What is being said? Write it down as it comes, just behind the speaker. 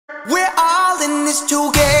We're all in this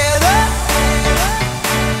together.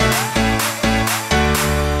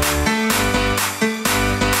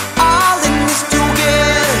 All in this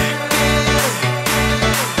together.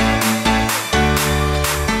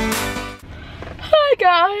 Hi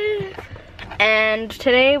guys! And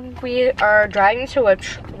today we are driving to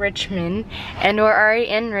Richmond, and we're already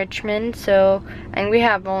in Richmond, so and we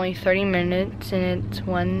have only 30 minutes and it's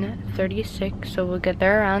 1:36, so we'll get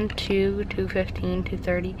there around 2:15,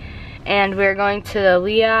 2:30. And we're going to the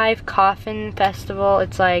Levi Coffin festival.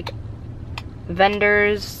 It's like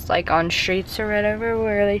vendors like on streets or whatever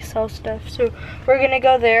where they sell stuff. So we're gonna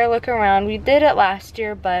go there, look around. We did it last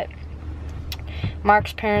year, but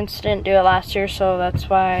Mark's parents didn't do it last year, so that's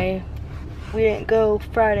why we didn't go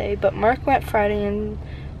Friday. But Mark went Friday and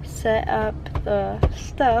set up the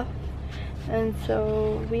stuff, and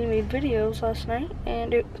so we made videos last night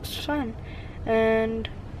and it was fun. And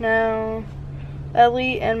now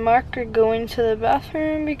Ellie and Mark are going to the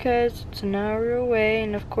bathroom because it's an hour away,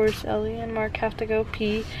 and of course Ellie and Mark have to go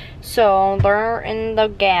pee. So they're in the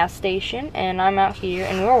gas station and I'm out here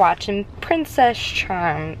and we're watching Princess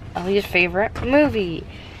Charm, Ellie's favorite movie.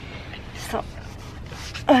 So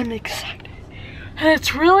I'm excited. And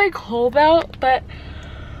it's really cold out, but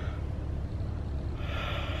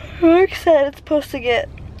Mark said it's supposed to get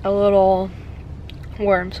a little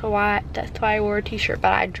warm, so that's why I wore a t-shirt,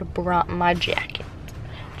 but I brought my jacket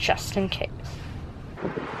just in case.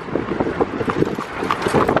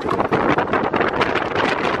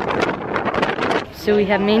 So we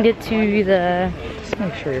have made it to the, just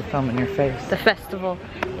make sure you're filming your face, the festival,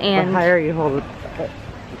 and the higher you hold it.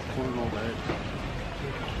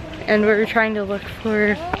 And we're trying to look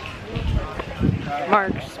for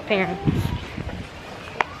Mark's parents.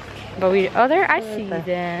 But I see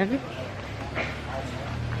them.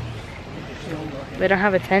 They don't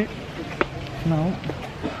have a tent? No.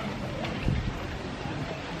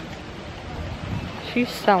 She's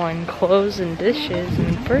selling clothes and dishes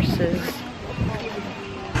and purses.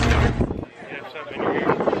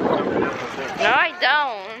 No, I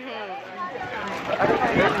don't.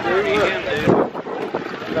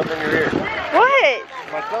 What?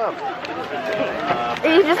 My thumb.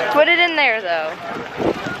 You just put it in there though.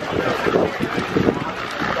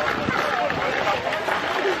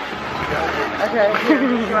 Okay, here, do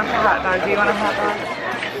you want a hot dog? Do you want a hot dog?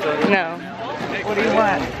 No. What do you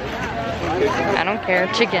want? I don't care.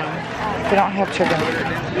 Chicken. We don't have chicken.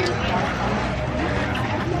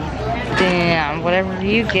 Damn, whatever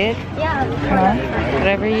you get. Huh?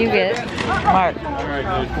 Whatever you get. Mark.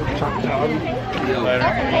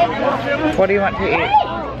 What do you want to eat?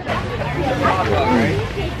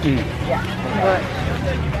 What?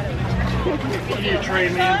 You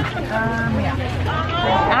trade me? Yeah.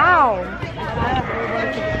 Ow!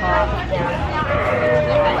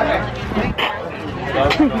 I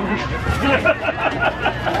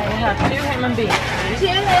have 2 ham and beans. 2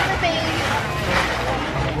 ham and beans.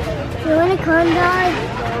 You want a corn dog?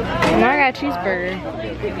 No, I got a cheeseburger.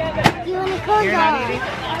 You want a corn You're dog? not eating?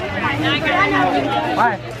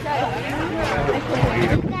 Why?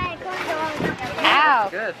 Ow!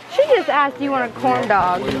 Good. She just asked, do you want a corn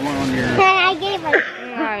dog? I gave her.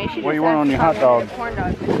 No, I mean, she What do just you want asked on your if hot I dog? wanted a corn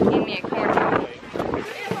dog. Give me a corn dog.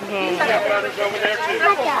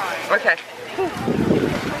 Okay.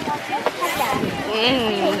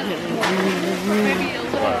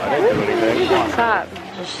 Stop.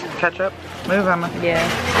 Just ketchup. Move, Emma. Yeah.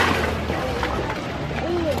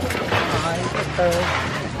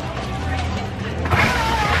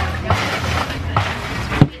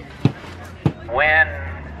 When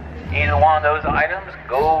either one of those items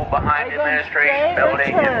go behind the administration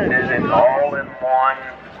building, it's all in one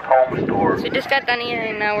home store. So we just got done eating,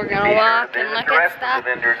 and now we're gonna walk and look at stuff. The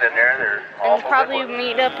vendors in there, they're all And probably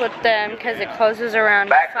meet up with them because it closes around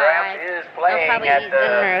 5. Background is I'll playing probably at eat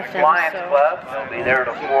dinner with the them. Lions So. Club. They'll be there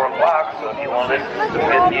till 4 o'clock, so if you want to listen to some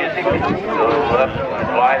good music, go up to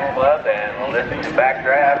the Lions Club and listen to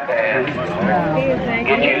Backdraft and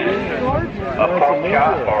get you a pork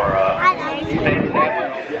chop or a steak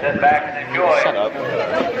sandwich. Sit back and enjoy. Shut up.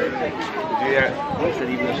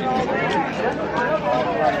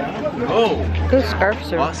 Oh, Those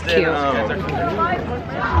scarves are cute.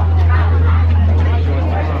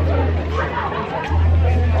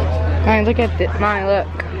 Alright, look at this. Mine, look.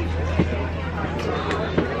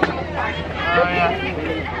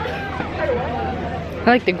 I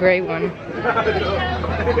like the gray one.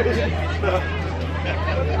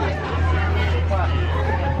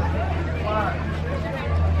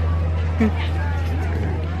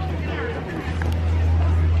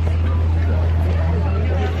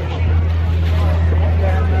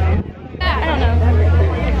 I don't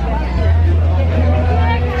know.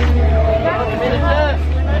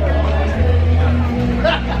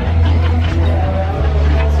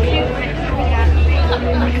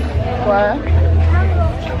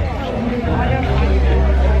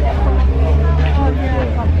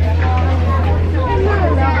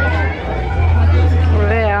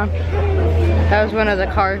 of the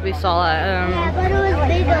cars we saw at Yeah, but it was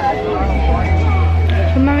bigger.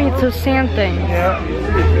 But mommy, it's those sand things. Yeah.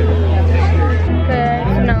 Okay,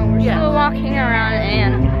 so now we're still walking around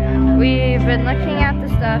and we've been looking at the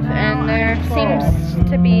stuff and there seems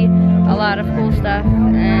to be a lot of cool stuff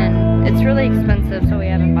and it's really expensive, so we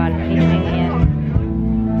haven't bought anything yet.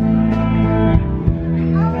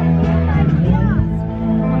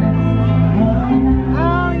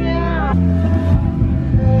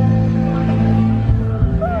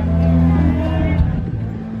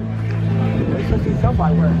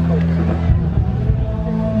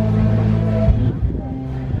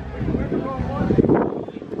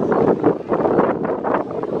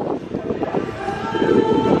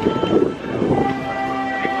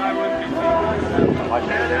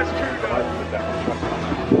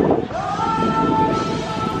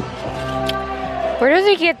 Where does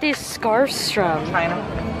he get these scarves from? China.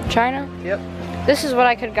 China? Yep. This is what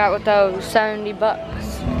I could got with those 70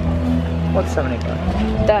 bucks. What's 70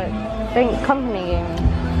 bucks? That thing company gave me.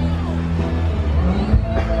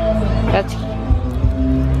 That's.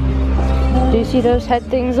 Do you see those head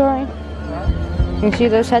things, Ori? You see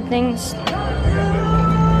those head things?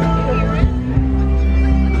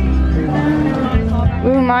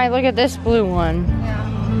 Ooh my, look at this blue one.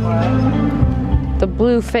 The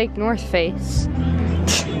blue fake North Face.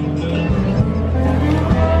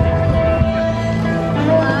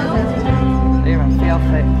 They even feel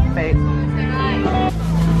fake.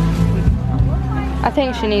 I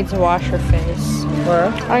think she needs to wash her face.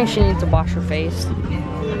 What? I think she needs to wash her face.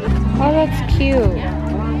 Oh, that's cute.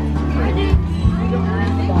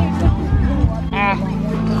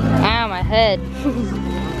 Ah, my head.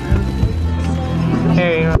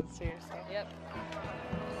 Here you go. Yep.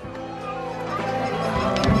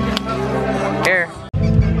 Here.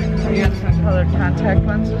 You got some colored contact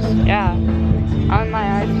lenses? Yeah. I want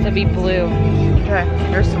my eyes to be blue. Okay,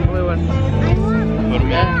 here's some blue ones. What do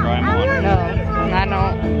we got? Try them on. No, I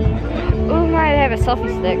don't. Ooh, my, they have a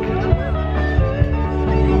selfie stick.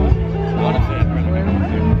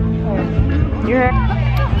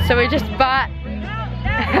 So we just bought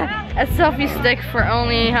a selfie stick for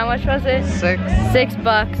only, how much was it? $6. $6.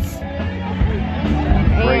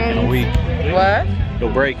 Break in a week. What?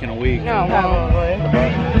 It'll break in a week. No, it won't.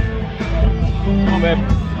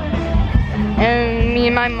 And me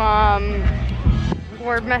and my mom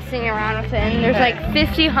were messing around with it, and there's like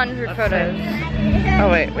 100 photos. Oh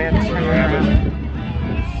wait, we have to turn around.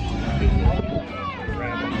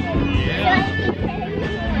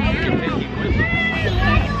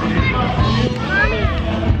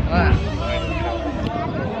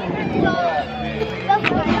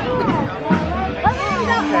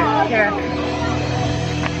 Here.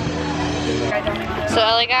 So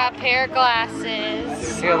Ellie got a pair of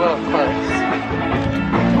glasses. You're a little close.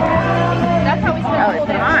 That's how we said Ellie,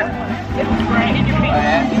 come on.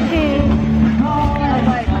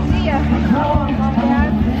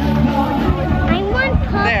 I want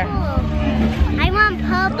purple. There. I want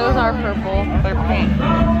purple. Those are purple. They're pink.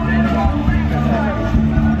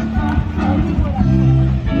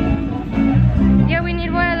 Yeah, we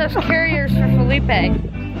need one of those carriers for Felipe.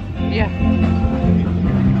 Yeah.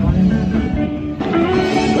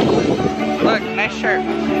 Look, nice shirt.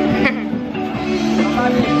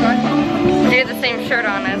 You have the same shirt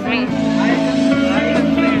on as me.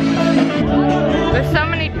 There's so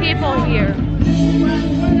many people here.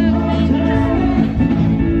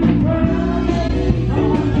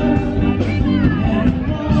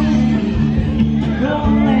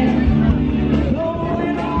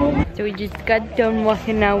 So we just got done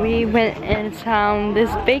walking now. We went and found this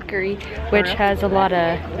bakery, which has a lot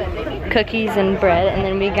of cookies and bread, and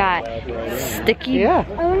then we got sticky. Yeah.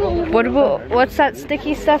 What's that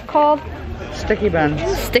sticky stuff called? Sticky buns.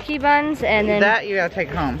 Sticky buns, and then That you gotta take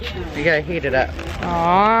home. You gotta heat it up.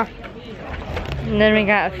 aww. And then we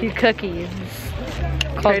got a few cookies.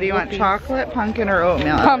 Okay, do you want Whoopies. chocolate, pumpkin, or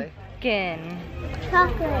oatmeal? Ellie? Pumpkin.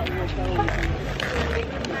 Chocolate.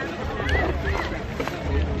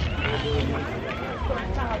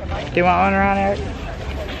 Do you want one around, Eric?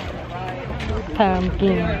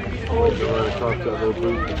 Pumpkin.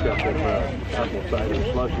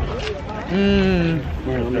 Mmm.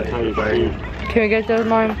 Can we get those,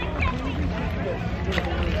 Mom?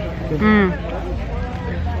 Mmm.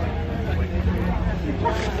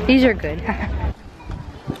 These are good.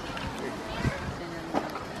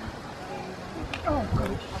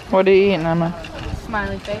 What are you eating, Emma?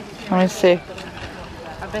 Smiley face. Let me see.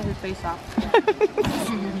 I bet his face off.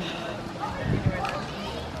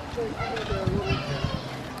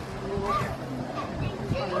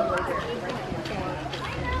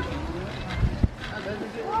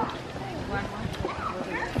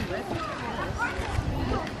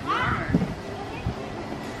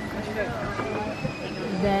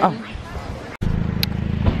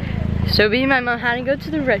 So me and my mom had to go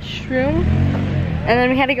to the restroom, and then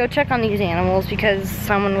we had to go check on these animals because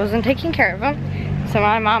someone wasn't taking care of them. So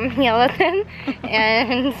my mom yelled at them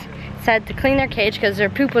and said to clean their cage because their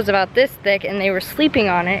poop was about this thick and they were sleeping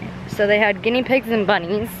on it. So they had guinea pigs and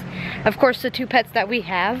bunnies. Of course, the 2 pets that we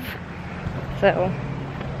have. So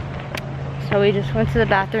we just went to the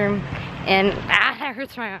bathroom and that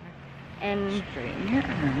hurts my arm. And Straighten your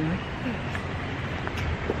arm.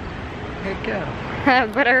 Good go.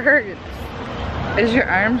 but it hurts. Is your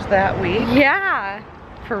arms that weak? Yeah.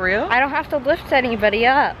 For real? I don't have to lift anybody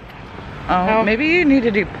up. Oh, maybe you need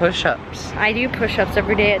to do push-ups. I do push-ups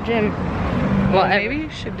every day at gym. Well, maybe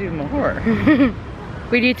you should do more.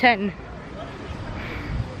 We do 10.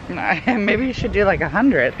 Maybe you should do like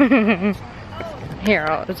 100.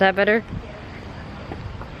 Here, is that better?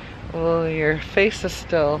 Well, your face is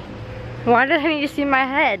still... Why did I need to see my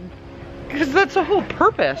head? Because that's the whole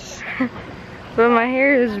purpose. But my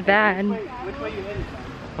hair is bad.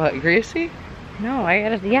 What, greasy? No, I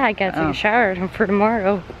gotta take a shower for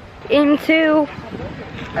tomorrow. And 2.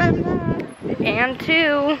 And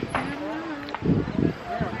 2.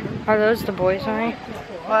 Are those the boys, honey?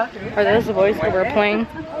 What? Are those the boys that we're playing?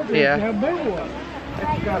 Yeah.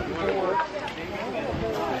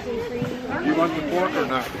 You want the fork or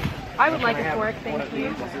not? I would like a fork, thank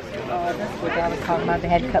you.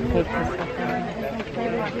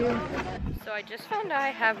 So I just found out I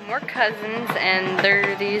have more cousins, and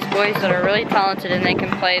they're these boys that are really talented and they can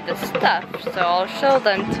play the stuff. So I'll show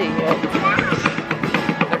them to you.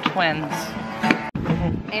 They're twins.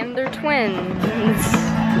 And they're twins.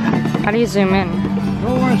 How do you zoom in?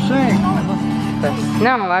 Don't want to sing.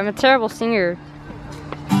 No, I'm a terrible singer.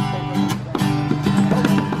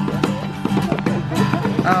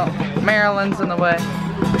 Oh, Marilyn's in the way.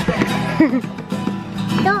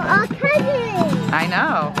 They're all cousins. I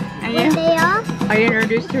know. And they are? I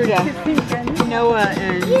introduced her to Noah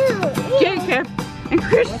and Jacob, and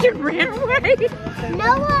Christian ran away.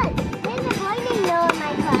 Noah. There's a boy named Noah in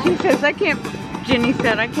my class. She says, Jenny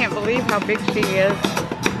said, I can't believe how big she is.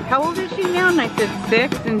 How old is she now? And I said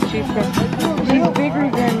 6, and she said, she's bigger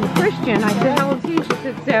than Christian. I said, how old is he? She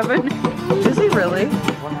said 7. Is he really?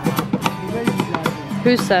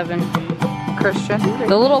 Who's 7? Christian?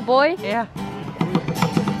 The little boy? Yeah.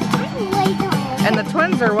 I'm way taller. And the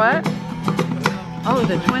twins are what? Oh,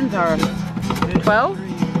 the twins are, 12?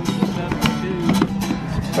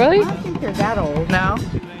 Really? I don't think they're that old. No?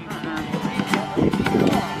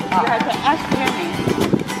 You have to ask Jenny.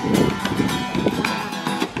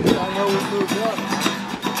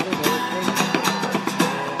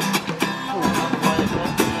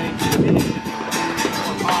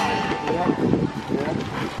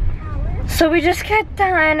 So we just got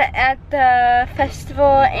done at the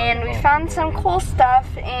festival and we found some cool stuff,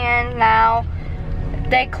 and now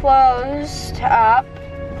they closed up.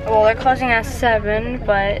 Well, they're closing at 7,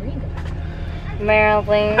 but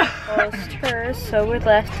Marilyn closed hers, so we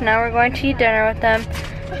left. Now we're going to eat dinner with them,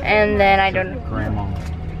 and then I don't know. Grandma.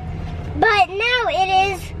 But now it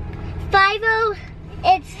is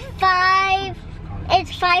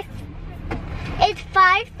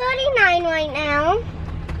 5:39 right now.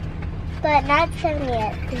 But not 7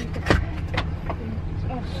 yet.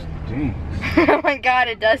 Dang. Oh my god,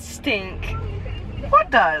 it does stink.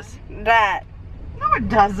 What does? That. No, it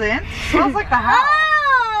doesn't. It smells like the house.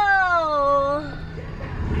 Oh!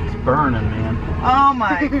 It's burning, man. Oh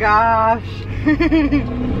my gosh.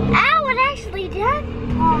 Ow, it actually does.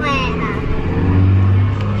 Oh man.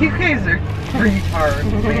 You guys are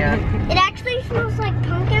retards, man. It actually smells like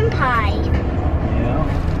pumpkin pie. Yeah.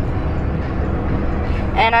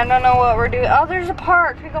 And I don't know what we're doing. Oh, there's a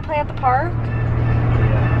park. Can we go play at the park?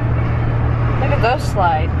 Look at those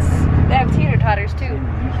slides. They have teeter-totters too.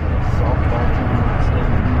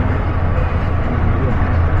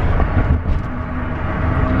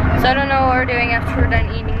 So I don't know what we're doing after we're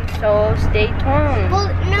done eating, so stay tuned. Well,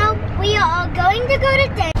 no, we are going to go to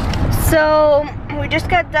dinner. So we just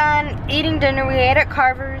got done eating dinner. We ate at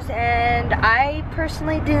Carver's, and I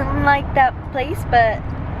personally didn't like that place, but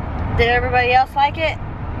did everybody else like it?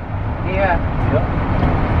 Yeah.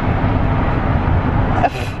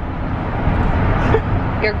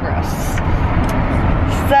 You're gross.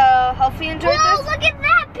 So hopefully you enjoyed Whoa, this. look at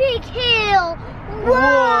that big hill. Whoa.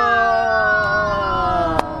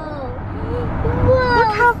 Whoa.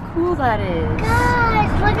 Look how cool that is.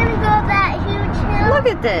 Guys, we're going to go up that huge hill. Look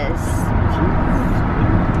at this.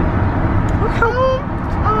 Look how...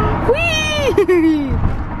 Whee!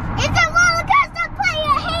 It's a roller coaster. Put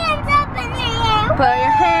your hands up in the air. Put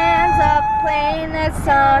your hands up, playing that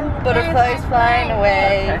song. Butterflies flying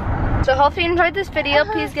away. So hopefully you enjoyed this video.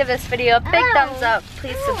 Please give this video a big thumbs up.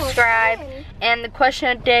 Please subscribe. And the question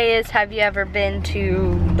of the day is, have you ever been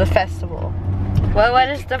to the festival? What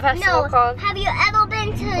is the festival called? Have you ever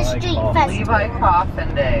been to the street Coffin. festival? Levi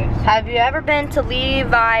Coffin Days. Have you ever been to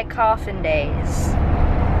Levi Coffin Days?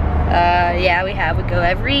 Yeah, we have. We go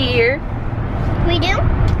every year. We do?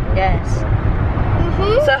 Yes.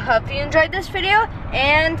 Mm-hmm. So hope you enjoyed this video,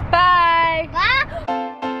 and bye. Bye.